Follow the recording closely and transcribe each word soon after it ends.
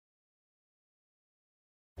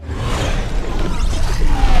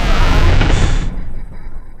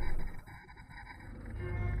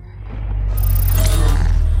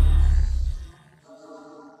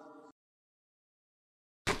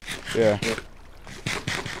Yeah.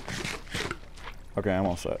 Okay, I'm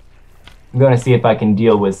all set. I'm going to see if I can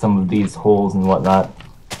deal with some of these holes and whatnot.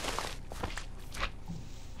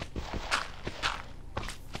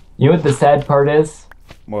 You know what the sad part is?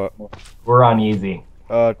 What? We're on easy.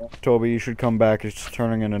 Toby, you should come back. It's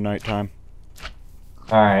turning into nighttime.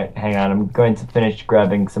 Alright, hang on. I'm going to finish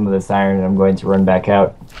grabbing some of this iron and I'm going to run back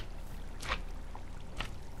out.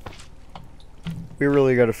 We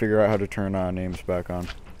really got to figure out how to turn names back on.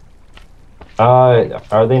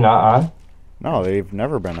 Are they not on? No, they've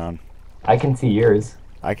never been on. I can see yours.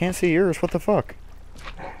 I can't see yours. What the fuck?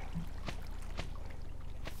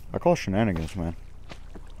 I call shenanigans, man.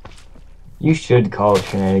 You should call it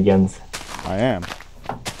shenanigans. I am.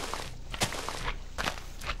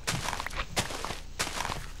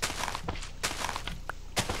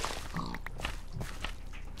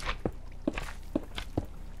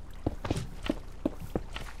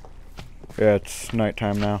 Yeah, it's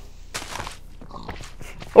nighttime now.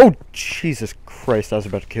 Oh, Jesus Christ, I was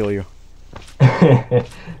about to kill you. Alright,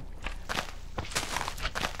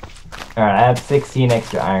 I have 16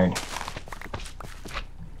 extra iron.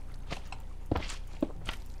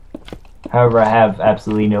 However, I have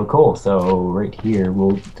absolutely no coal, so right here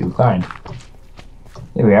we'll do fine.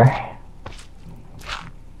 There we are.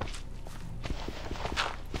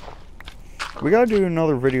 We gotta do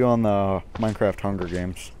another video on the Minecraft Hunger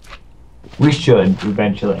Games. We should,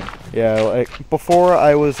 eventually. Yeah, like, before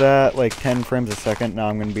I was at, like, 10 frames a second, now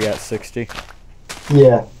I'm gonna be at 60.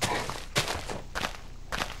 Yeah.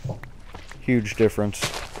 Huge difference.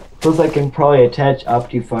 Plus I can probably attach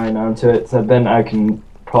Optifine onto it, so then I can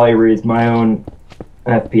probably raise my own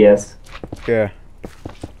FPS. Yeah.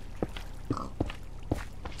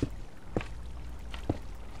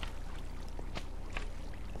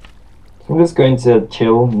 I'm just going to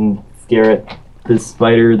chill and stare at this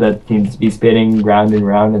spider that seems to be spinning round and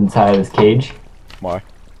round inside his cage. Why?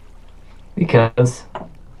 Because.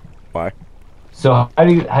 Why? So how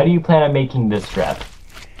do you plan on making this trap?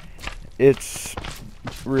 It's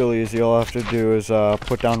really easy. All I have to do is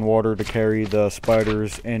put down water to carry the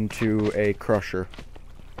spiders into a crusher.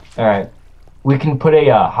 Alright. We can put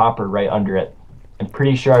a hopper right under it. I'm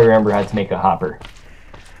pretty sure I remember how to make a hopper.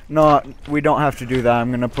 No, we don't have to do that. I'm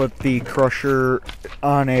gonna put the crusher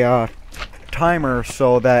on a timer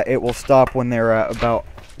so that it will stop when they're at about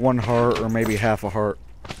 1 heart or maybe half a heart.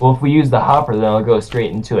 Well, if we use the hopper, then it'll go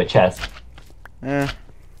straight into a chest. Eh.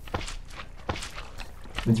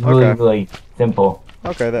 It's really, Okay. really simple.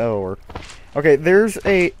 Okay, that'll work. Okay, there's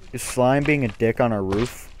a slime being a dick on our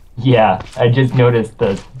roof. Yeah, I just noticed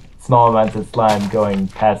the small amounts of slime going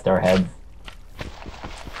past our heads.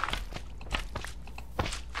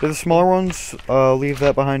 Do the smaller ones leave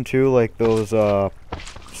that behind too, like those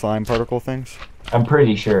slime particle things? I'm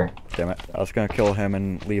pretty sure. Damn it, I was gonna kill him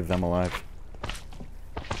and leave them alive.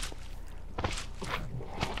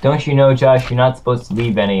 Don't you know, Josh, you're not supposed to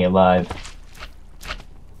leave any alive.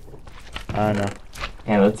 I know.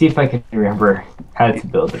 And let's see if I can remember how to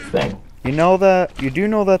build this thing. You do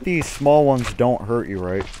know that these small ones don't hurt you,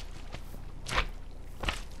 right?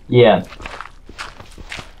 Yeah.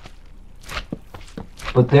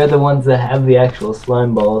 But they're the ones that have the actual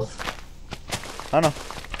slime balls. I know.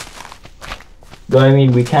 Though, I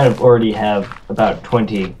mean, we kind of already have about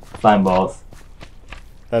 20 slime balls.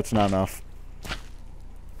 That's not enough.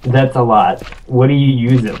 That's a lot. What do you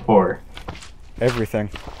use it for? Everything.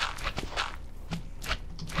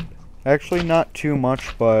 Actually, not too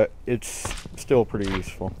much, but it's still pretty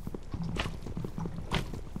useful.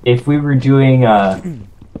 If we were doing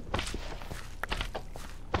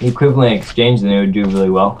equivalent exchange, then it would do really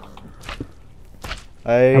well.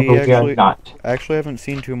 I But we are not. actually haven't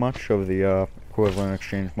seen too much of the equivalent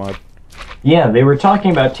exchange mod. Yeah, they were talking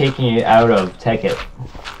about taking it out of Tekkit.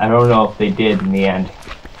 I don't know if they did in the end.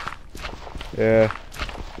 Yeah.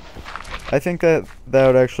 I think that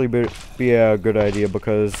would actually be a good idea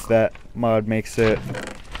because that mod makes it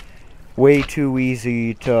way too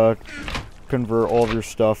easy to convert all of your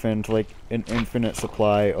stuff into like an infinite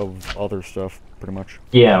supply of other stuff, pretty much.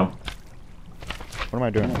 Yeah. What am I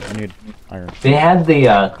doing? I need iron. They had the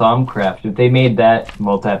Thumbcraft. If they made that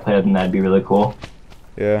multiplayer, then that'd be really cool.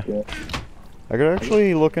 Yeah. I could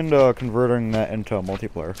actually look into converting that into a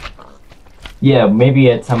multiplayer. Yeah, maybe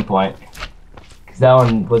at some point. Because that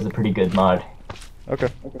one was a pretty good mod. Okay.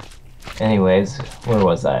 Anyways, where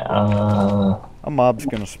was I? A mob's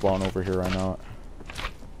gonna spawn over here, I know it.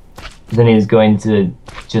 Then he's going to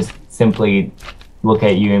just simply look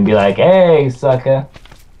at you and be like, "Hey, sucker!"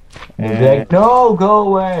 And you'll be like, "No, go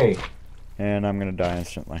away!" And I'm gonna die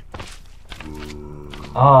instantly.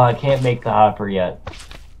 Oh, I can't make the hopper yet.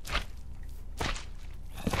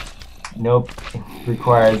 Nope. It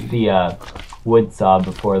requires the wood saw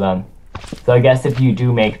before then. So I guess if you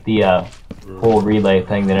do make the whole relay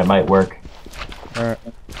thing, then it might work. Alright.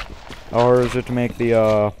 How hard is it to make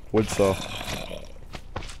the wood saw?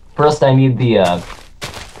 First, I need the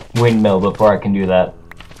windmill before I can do that.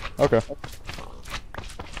 Okay.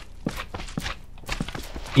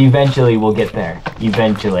 Eventually, we'll get there.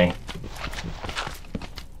 Eventually.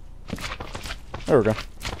 There we go.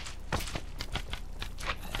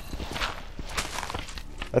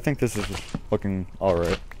 I think this is looking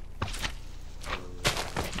alright.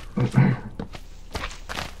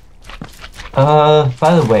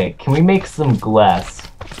 By the way, can we make some glass?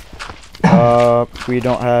 We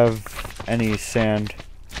don't have any sand.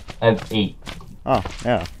 I have 8. Oh,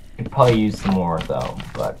 yeah. Could probably use some more though,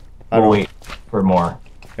 but I we'll don't- wait for more.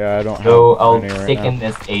 Yeah, I don't So have I'll any right stick now. in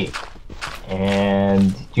this 8.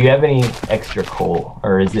 And do you have any extra coal,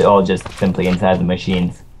 or is it all just simply inside the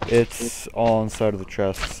machines? It's all inside of the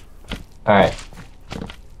chests. All right.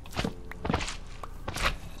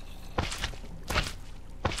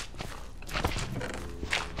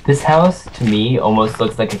 This house, to me, almost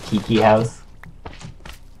looks like a Kiki house,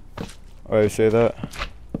 Oh, you say that?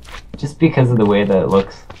 just because of the way that it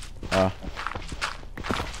looks. Ah.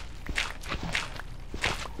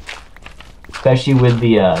 Especially with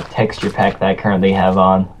the texture pack that I currently have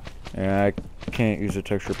on. Yeah, I can't use a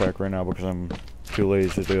texture pack right now because I'm too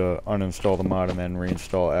lazy to uninstall the mod and then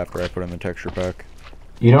reinstall it after I put in the texture pack.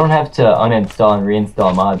 You don't have to uninstall and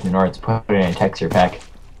reinstall mods in order to put in a texture pack.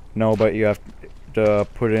 No, but you have to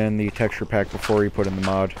put in the texture pack before you put in the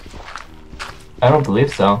mod. I don't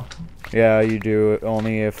believe so. Yeah, you do.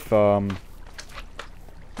 Only if,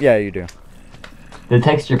 yeah, you do. The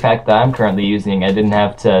texture pack that I'm currently using, I didn't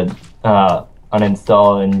have to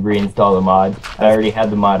uninstall and reinstall the mod. I already had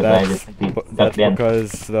the mod, and I just simply stuck That's it in.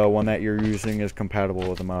 because the one that you're using is compatible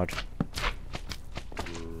with the mod.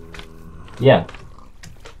 Yeah.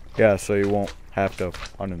 Yeah, so you won't have to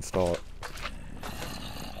uninstall it.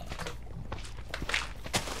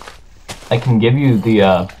 I can give you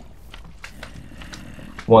the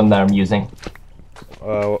one that I'm using.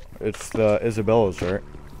 It's the Isabella's, right?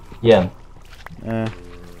 Yeah.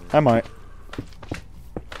 I might.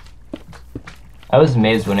 I was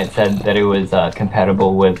amazed when it said that it was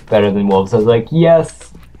compatible with Better Than Wolves. I was like,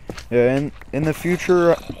 yes! Yeah, in the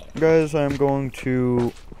future, guys, I'm going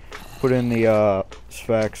to put in the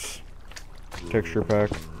Sphex texture pack.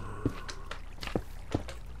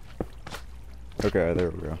 Okay, there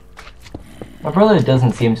we go. My brother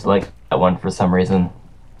doesn't seem to like that one for some reason.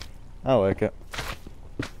 I like it.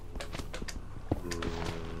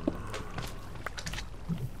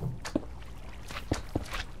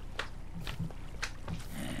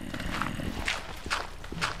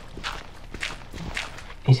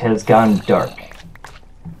 It has gone dark.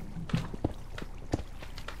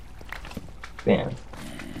 Bam.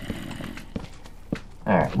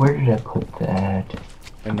 Alright, where did I put that?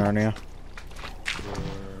 In Narnia.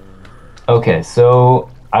 Okay, so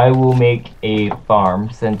I will make a farm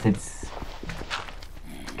since it's...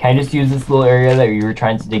 Can I just use this little area that you were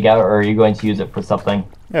trying to dig out, or are you going to use it for something?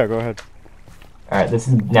 Yeah, go ahead. Alright, this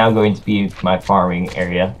is now going to be my farming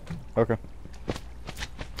area. Okay.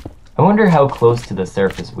 I wonder how close to the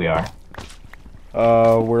surface we are.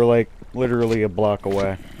 We're like literally a block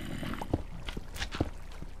away.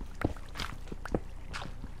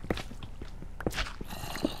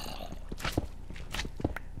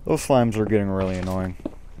 Those slimes are getting really annoying.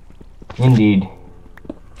 Indeed.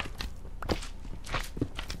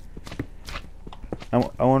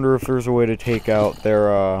 I wonder if there's a way to take out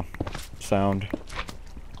their sound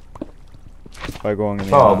by going in the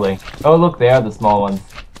Probably. Oh, look, they are the small ones.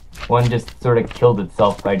 One just sort of killed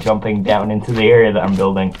itself by jumping down into the area that I'm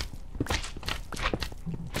building.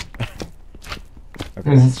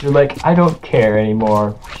 Okay. It's just like, I don't care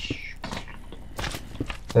anymore.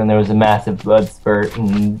 Then there was a massive blood spurt,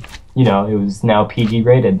 and, you know, it was now PG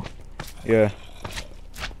rated. Yeah.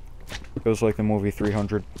 Goes like the movie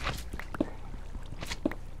 300.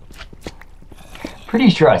 Pretty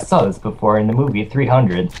sure I saw this before in the movie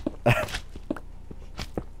 300. Did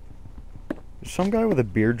some guy with a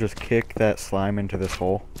beard just kick that slime into this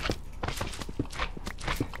hole?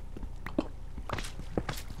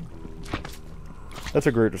 That's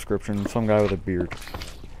a great description. Some guy with a beard.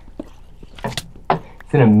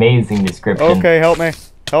 It's an amazing description. Okay, help me.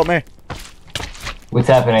 Help me. What's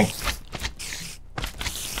happening?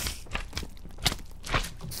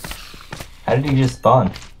 How did he just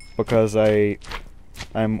spawn? Because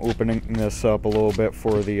I'm opening this up a little bit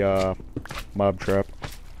for the mob trap.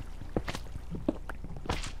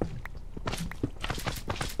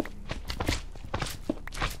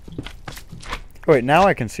 Wait, now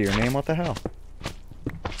I can see your name. What the hell?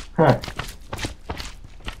 Huh.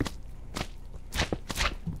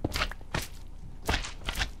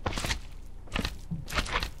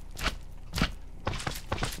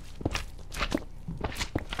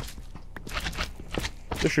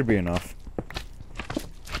 This should be enough.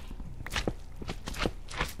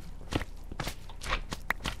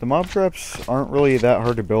 The mob traps aren't really that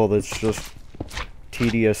hard to build. It's just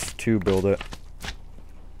tedious to build it.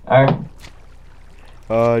 Alright.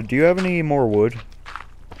 Do you have any more wood?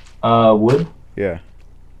 Wood? Yeah.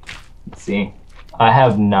 Let's see. I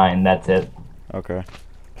have 9, that's it. Okay.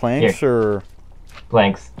 Planks or...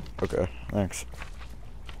 Planks. Okay, thanks.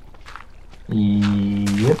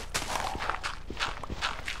 Yep.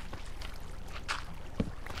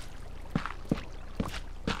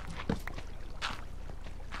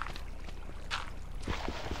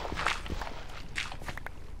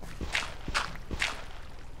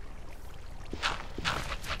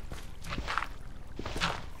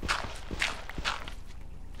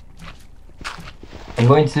 I'm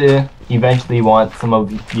going to eventually want some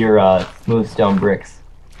of your smooth stone bricks.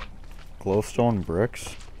 Glowstone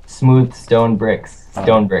bricks? Smooth stone bricks.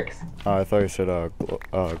 Stone bricks. I thought you said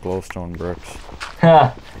glowstone bricks.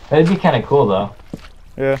 Ha! That'd be kind of cool though.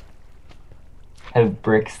 Yeah. Have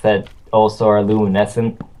bricks that also are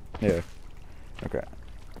luminescent. Yeah. Okay.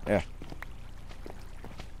 Yeah.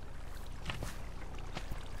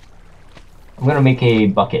 I'm gonna make a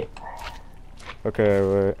bucket. Okay,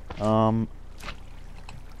 wait.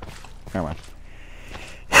 Never mind.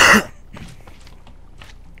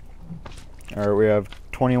 Alright, we have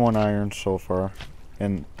 21 iron so far.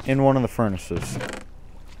 And in one of the furnaces.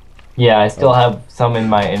 Yeah, I still have some in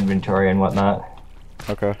my inventory and whatnot.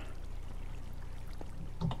 Okay.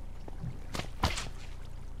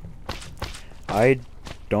 I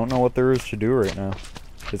don't know what there is to do right now.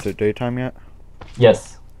 Is it daytime yet?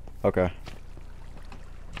 Yes. Okay.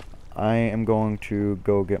 I am going to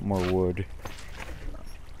go get more wood.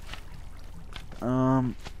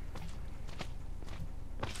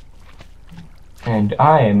 And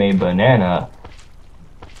I am a banana.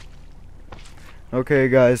 Okay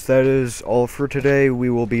guys, that is all for today. We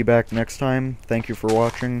will be back next time. Thank you for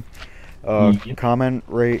watching. Yep. Comment,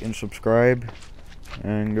 rate, and subscribe.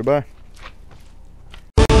 And goodbye.